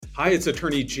Hi, it's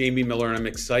attorney Jamie Miller, and I'm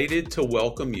excited to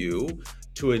welcome you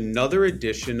to another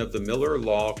edition of the Miller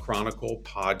Law Chronicle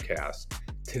podcast.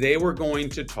 Today, we're going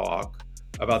to talk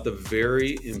about the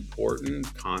very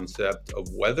important concept of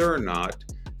whether or not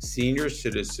senior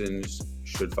citizens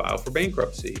should file for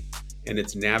bankruptcy, and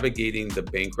it's navigating the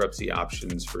bankruptcy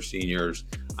options for seniors.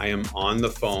 I am on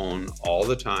the phone all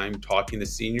the time talking to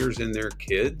seniors and their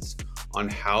kids on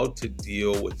how to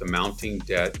deal with the mounting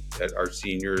debt that our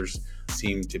seniors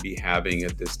seem to be having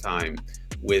at this time.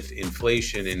 With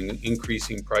inflation and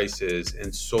increasing prices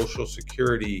and Social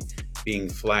Security being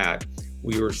flat,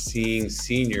 we are seeing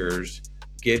seniors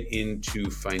get into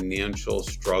financial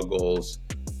struggles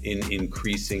in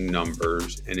increasing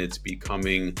numbers, and it's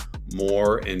becoming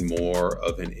more and more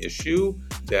of an issue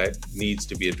that needs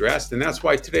to be addressed. And that's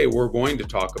why today we're going to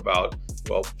talk about,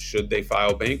 well, should they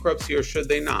file bankruptcy or should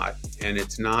they not? And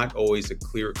it's not always a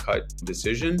clear-cut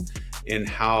decision in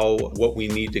what we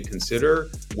need to consider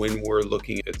when we're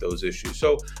looking at those issues.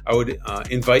 So I would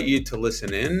invite you to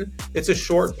listen in. It's a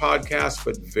short podcast,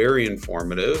 but very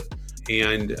informative.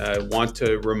 And I want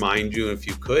to remind you, if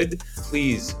you could,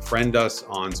 please friend us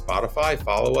on Spotify,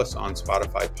 follow us on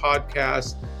Spotify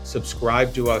Podcasts,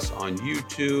 subscribe to us on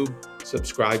YouTube,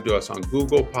 subscribe to us on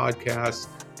Google Podcasts,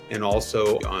 and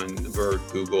also on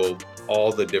Google,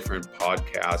 all the different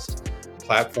podcast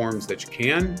platforms that you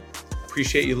can.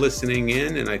 Appreciate you listening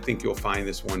in, and I think you'll find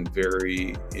this one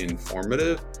very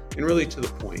informative and really to the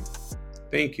point.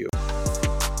 Thank you.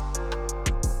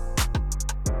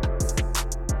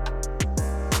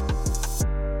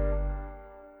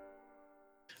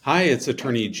 Hi, it's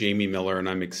attorney Jamie Miller, and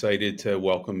I'm excited to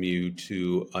welcome you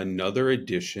to another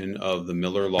edition of the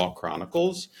Miller Law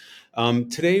Chronicles.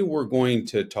 Today, we're going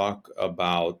to talk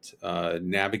about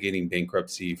navigating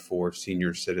bankruptcy for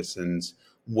senior citizens,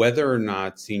 whether or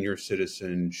not senior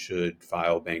citizens should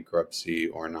file bankruptcy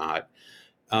or not.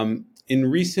 In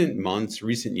recent months,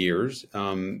 recent years,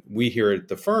 we here at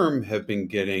the firm have been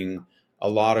getting a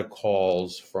lot of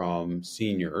calls from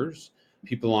seniors,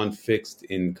 people on fixed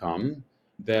income,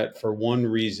 that for one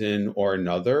reason or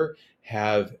another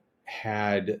have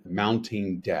had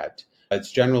mounting debt.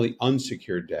 It's generally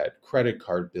unsecured debt, credit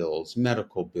card bills,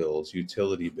 medical bills,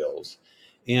 utility bills.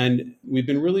 And we've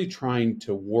been really trying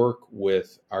to work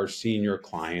with our senior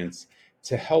clients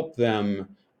to help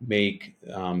them make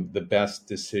the best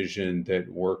decision that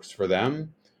works for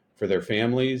them, for their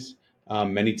families.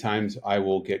 Many times I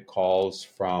will get calls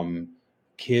from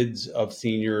kids of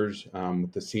seniors.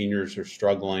 The seniors are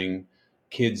struggling,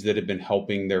 kids that have been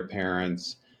helping their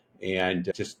parents, and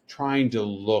just trying to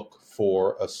look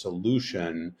for a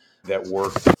solution that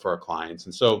works for our clients.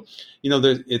 And so,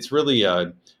 it's really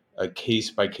a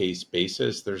case-by-case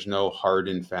basis. There's no hard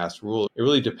and fast rule. It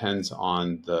really depends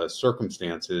on the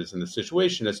circumstances and the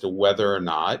situation as to whether or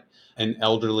not an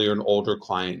elderly or an older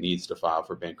client needs to file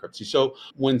for bankruptcy. So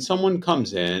when someone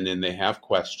comes in and they have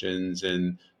questions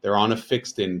and they're on a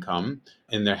fixed income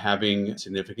and they're having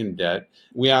significant debt,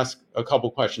 we ask a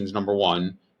couple questions. Number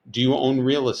one, do you own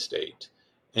real estate?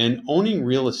 And owning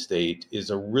real estate is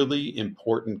a really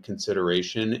important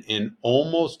consideration and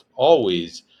almost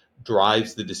always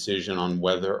drives the decision on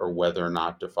whether or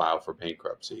not to file for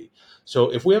bankruptcy.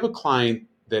 So if we have a client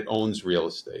that owns real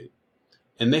estate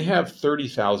and they have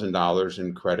 $30,000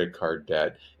 in credit card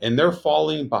debt and they're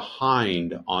falling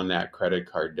behind on that credit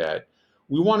card debt,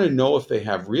 we want to know if they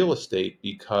have real estate,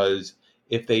 because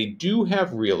if they do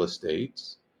have real estate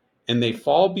and they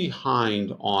fall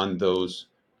behind on those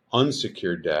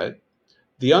unsecured debt,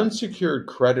 the unsecured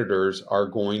creditors are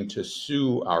going to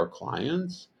sue our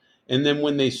clients. And then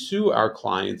when they sue our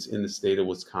clients in the state of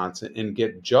Wisconsin and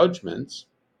get judgments,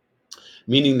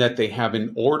 meaning that they have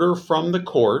an order from the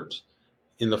court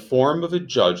in the form of a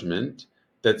judgment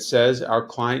that says our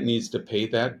client needs to pay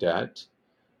that debt,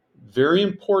 very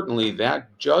importantly,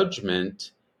 that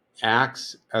judgment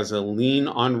acts as a lien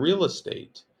on real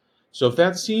estate. So if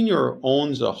that senior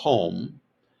owns a home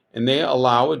and they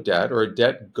allow a debt, or a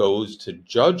debt goes to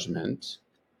judgment,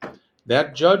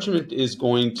 that judgment is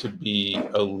going to be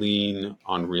a lien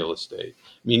on real estate,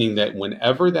 meaning that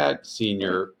whenever that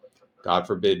senior, God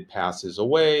forbid, passes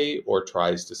away or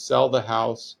tries to sell the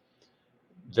house,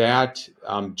 that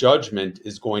judgment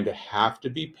is going to have to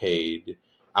be paid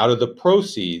out of the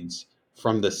proceeds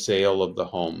from the sale of the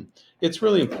home. It's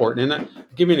really important. And I'll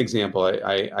give you an example.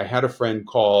 I had a friend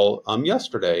call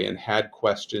yesterday and had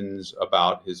questions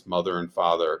about his mother and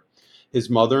father. His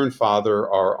mother and father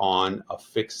are on a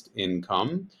fixed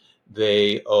income.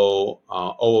 They owe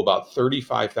about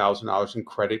 $35,000 in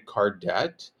credit card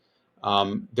debt.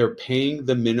 They're paying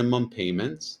the minimum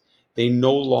payments. They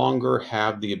no longer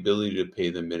have the ability to pay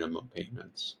the minimum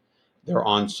payments. They're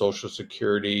on Social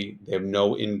Security. They have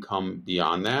no income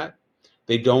beyond that.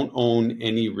 They don't own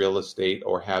any real estate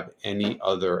or have any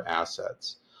other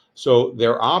assets. So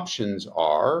their options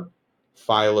are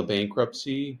file a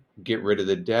bankruptcy, get rid of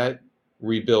the debt,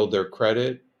 rebuild their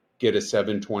credit, get a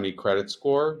 720 credit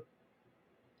score,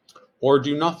 or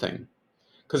do nothing.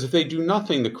 Because if they do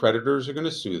nothing, the creditors are going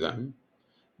to sue them.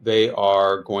 They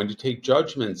are going to take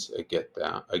judgments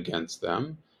against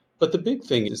them. But the big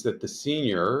thing is that the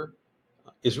senior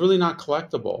is really not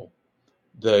collectible.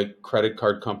 The credit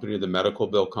card company or the medical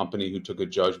bill company who took a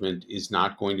judgment is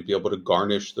not going to be able to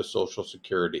garnish the Social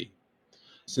Security.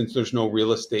 Since there's no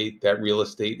real estate, that real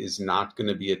estate is not going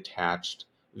to be attached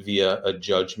via a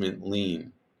judgment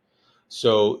lien.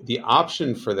 So the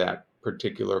option for that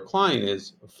particular client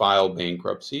is file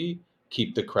bankruptcy,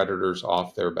 keep the creditors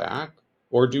off their back,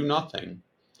 or do nothing.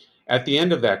 At the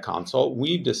end of that consult,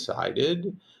 we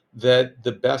decided that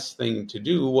the best thing to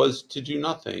do was to do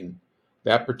nothing.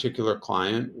 That particular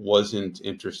client wasn't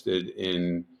interested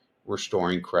in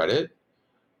restoring credit,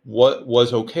 what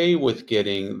was okay with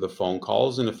getting the phone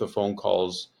calls, and if the phone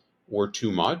calls were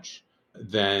too much,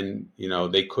 then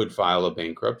they could file a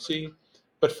bankruptcy.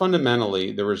 But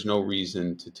fundamentally, there was no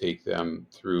reason to take them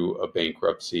through a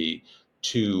bankruptcy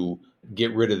to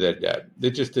get rid of that debt.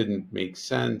 It just didn't make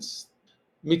sense.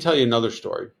 Let me tell you another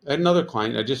story. I had another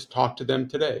client, I just talked to them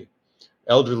today.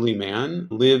 Elderly man,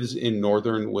 lives in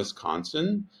northern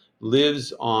Wisconsin,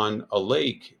 lives on a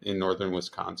lake in northern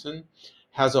Wisconsin,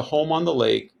 has a home on the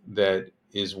lake that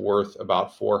is worth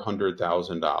about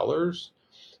 $400,000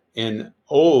 and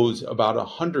owes about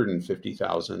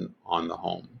 $150,000 on the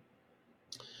home.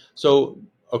 So,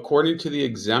 according to the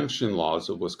exemption laws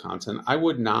of Wisconsin, I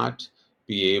would not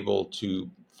be able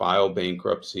to file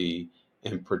bankruptcy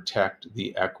and protect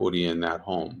the equity in that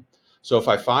home. So, if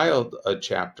I filed a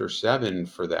Chapter 7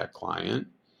 for that client,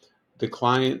 the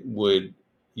client would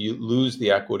lose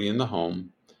the equity in the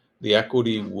home. The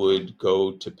equity would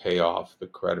go to pay off the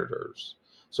creditors.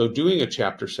 So, doing a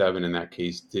Chapter 7 in that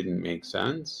case didn't make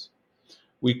sense.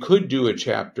 We could do a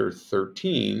Chapter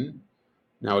 13.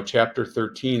 Now, a Chapter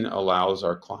 13 allows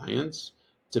our clients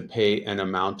to pay an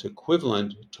amount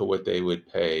equivalent to what they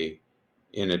would pay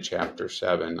in a Chapter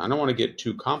 7. I don't want to get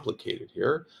too complicated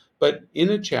here, but in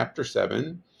a Chapter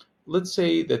 7, let's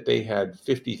say that they had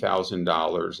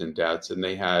 $50,000 in debts and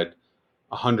they had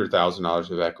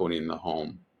 $100,000 of equity in the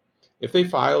home. If they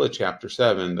file a Chapter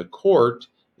 7, the court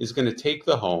is going to take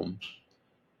the home,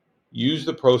 use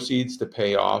the proceeds to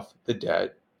pay off the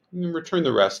debt, and return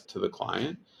the rest to the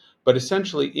client. But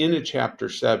essentially, in a Chapter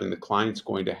 7, the client's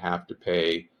going to have to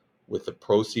pay, with the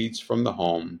proceeds from the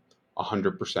home,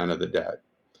 100% of the debt.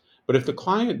 But if the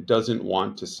client doesn't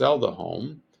want to sell the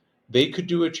home, they could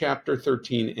do a Chapter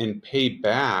 13 and pay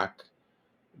back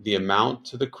the amount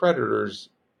to the creditors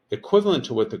equivalent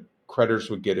to what the creditors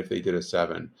would get if they did a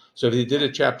 7. So if they did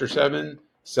a Chapter 7,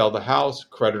 sell the house,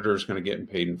 creditors going to get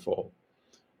paid in full.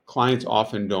 Clients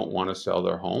often don't want to sell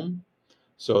their home,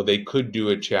 so they could do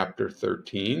a Chapter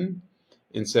 13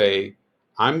 and say,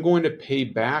 I'm going to pay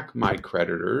back my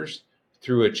creditors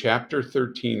through a Chapter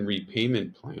 13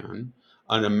 repayment plan,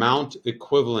 an amount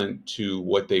equivalent to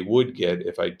what they would get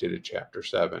if I did a Chapter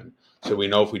 7. So we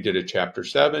know if we did a Chapter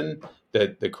 7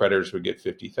 that the creditors would get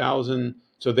 $50,000.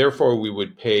 So therefore we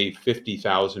would pay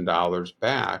 $50,000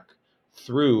 back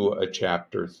through a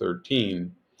Chapter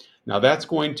 13. Now that's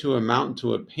going to amount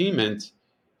to a payment,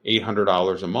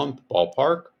 $800 a month,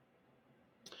 ballpark,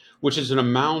 which is an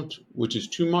amount which is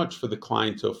too much for the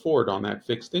client to afford on that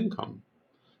fixed income.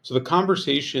 So the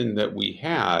conversation that we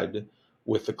had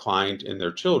with the client and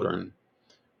their children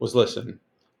was, listen,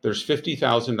 there's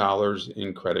 $50,000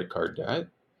 in credit card debt.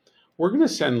 We're going to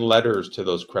send letters to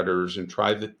those creditors and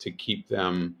try to keep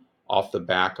them off the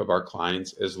back of our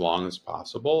clients as long as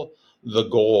possible. The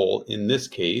goal in this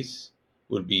case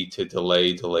would be to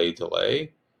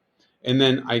delay. And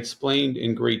then I explained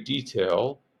in great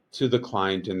detail to the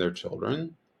client and their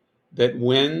children that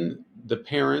when the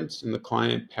parents and the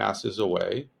client passes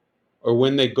away, or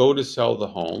when they go to sell the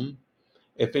home,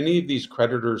 if any of these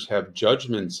creditors have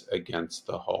judgments against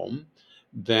the home,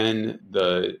 then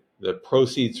the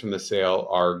proceeds from the sale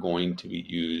are going to be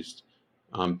used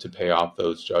to pay off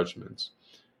those judgments.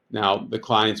 Now, the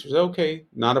clients was, okay,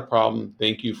 not a problem.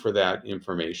 Thank you for that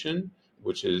information,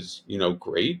 which is,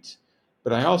 great.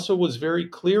 But I also was very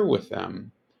clear with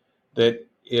them that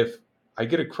if I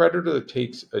get a creditor that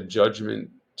takes a judgment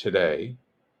today,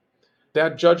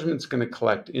 that judgment's going to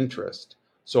collect interest.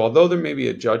 So although there may be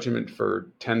a judgment for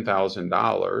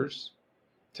 $10,000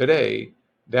 today,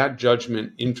 that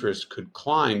judgment interest could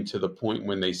climb to the point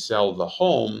when they sell the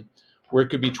home where it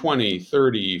could be 20,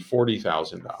 30,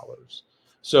 $40,000.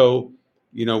 So,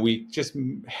 we just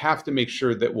have to make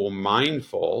sure that we're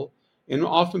mindful. And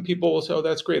often people will say, oh,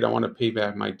 that's great, I want to pay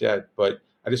back my debt. But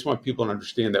I just want people to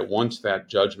understand that once that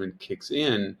judgment kicks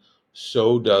in,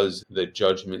 so does the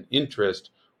judgment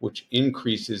interest, which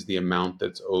increases the amount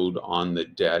that's owed on the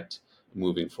debt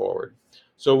moving forward.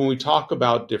 So when we talk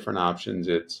about different options,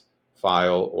 it's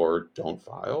file or don't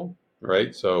file,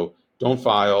 right? So don't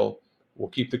file. We'll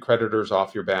keep the creditors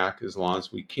off your back as long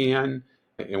as we can,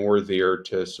 and we're there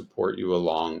to support you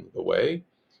along the way.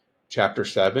 Chapter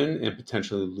 7, and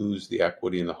potentially lose the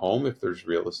equity in the home if there's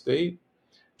real estate.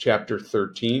 Chapter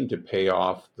 13, to pay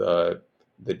off the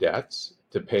debts,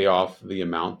 to pay off the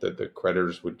amount that the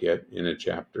creditors would get in a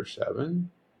Chapter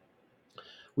 7.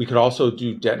 We could also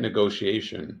do debt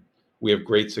negotiation. We have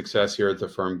great success here at the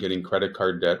firm getting credit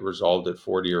card debt resolved at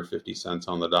 40 or 50 cents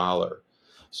on the dollar.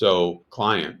 So,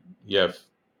 client, you have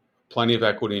plenty of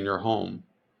equity in your home.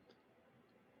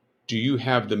 Do you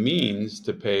have the means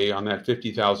to pay on that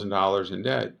 $50,000 in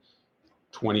debt,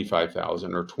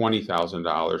 $25,000 or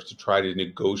 $20,000 to try to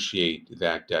negotiate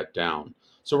that debt down?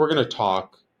 So we're going to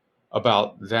talk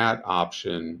about that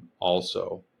option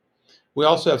also. We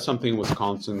also have something in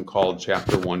Wisconsin called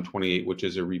Chapter 128, which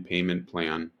is a repayment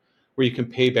plan where you can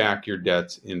pay back your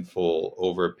debts in full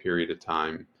over a period of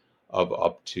time of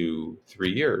up to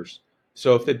 3 years.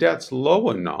 So if the debt's low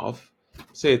enough,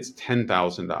 say it's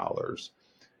 $10,000,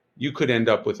 you could end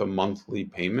up with a monthly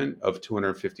payment of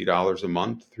 $250 a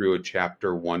month through a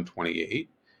Chapter 128,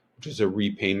 which is a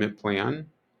repayment plan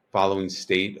following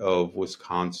state of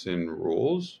Wisconsin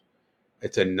rules.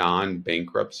 It's a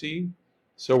non-bankruptcy.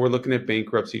 So we're looking at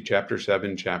bankruptcy, Chapter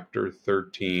 7, Chapter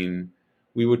 13.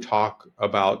 We would talk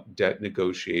about debt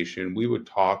negotiation. We would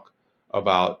talk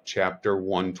about Chapter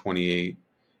 128.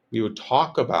 We would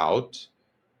talk about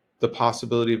the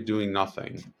possibility of doing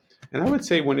nothing. And I would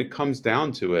say when it comes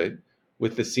down to it,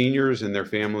 with the seniors and their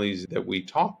families that we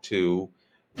talk to,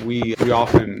 we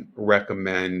often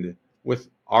recommend, with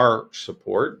our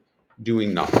support,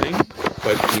 doing nothing,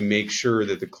 but we make sure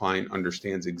that the client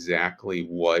understands exactly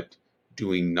what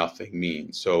doing nothing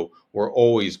means. So we're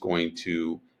always going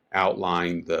to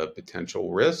outline the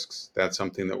potential risks. That's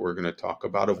something that we're going to talk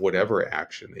about of whatever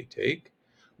action they take.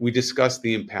 We discuss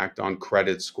the impact on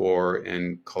credit score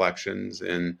and collections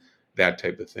and that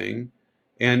type of thing.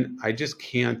 And I just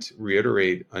can't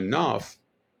reiterate enough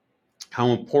how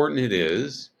important it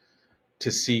is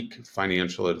to seek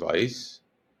financial advice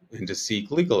and to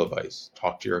seek legal advice.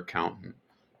 Talk to your accountant,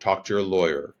 talk to your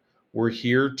lawyer. We're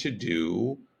here to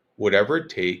do whatever it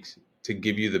takes to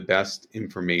give you the best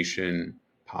information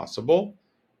possible.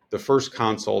 The first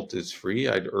consult is free.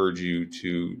 I'd urge you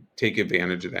to take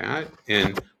advantage of that.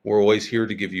 And we're always here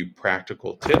to give you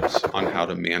practical tips on how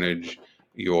to manage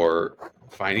your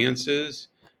finances.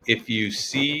 If you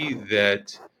see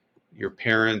that your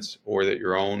parents or that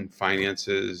your own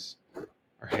finances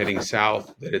are heading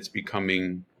south, that it's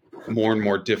becoming more and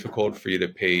more difficult for you to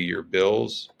pay your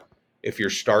bills, if you're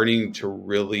starting to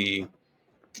really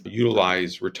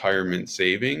utilize retirement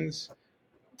savings,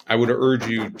 I would urge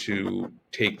you to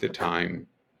take the time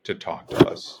to talk to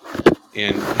us.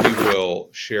 And we will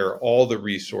share all the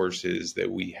resources that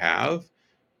we have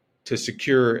to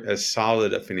secure as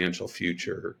solid a financial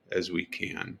future as we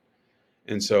can.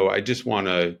 And so I just want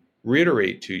to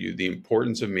reiterate to you the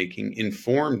importance of making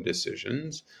informed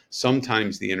decisions.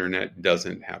 Sometimes the internet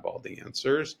doesn't have all the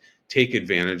answers. Take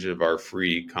advantage of our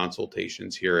free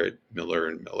consultations here at Miller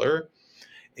and Miller.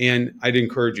 And I'd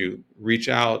encourage you, reach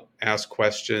out, ask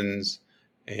questions,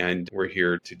 and we're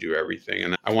here to do everything.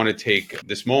 And I want to take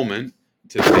this moment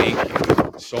to thank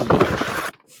you so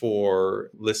much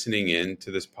for listening in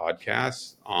to this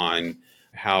podcast on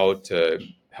how to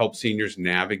help seniors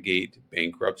navigate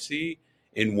bankruptcy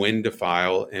and when to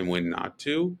file and when not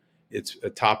to. It's a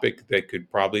topic that could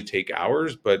probably take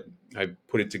hours, but I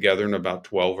put it together in about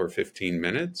 12 or 15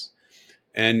 minutes.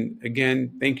 And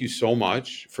again, thank you so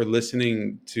much for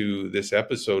listening to this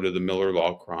episode of the Miller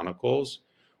Law Chronicles.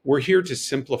 We're here to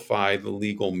simplify the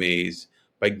legal maze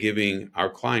by giving our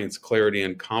clients clarity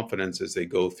and confidence as they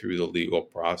go through the legal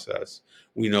process.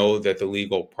 We know that the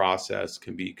legal process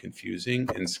can be confusing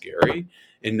and scary,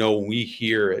 and know we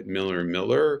here at Miller &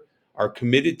 Miller are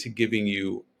committed to giving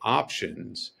you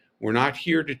options. We're not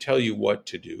here to tell you what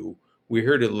to do. We're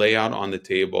here to lay out on the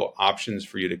table options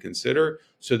for you to consider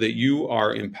so that you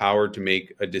are empowered to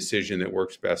make a decision that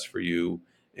works best for you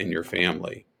and your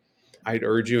family. I'd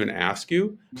urge you and ask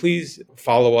you, please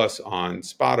follow us on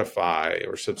Spotify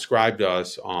or subscribe to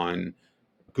us on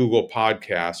Google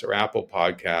Podcasts or Apple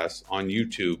Podcasts on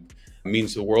YouTube. It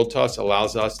means the world to us,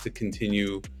 allows us to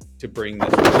continue to bring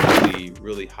this really,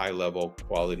 really high level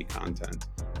quality content.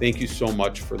 Thank you so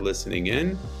much for listening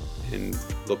in, and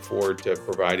look forward to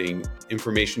providing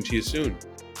information to you soon.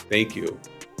 Thank you.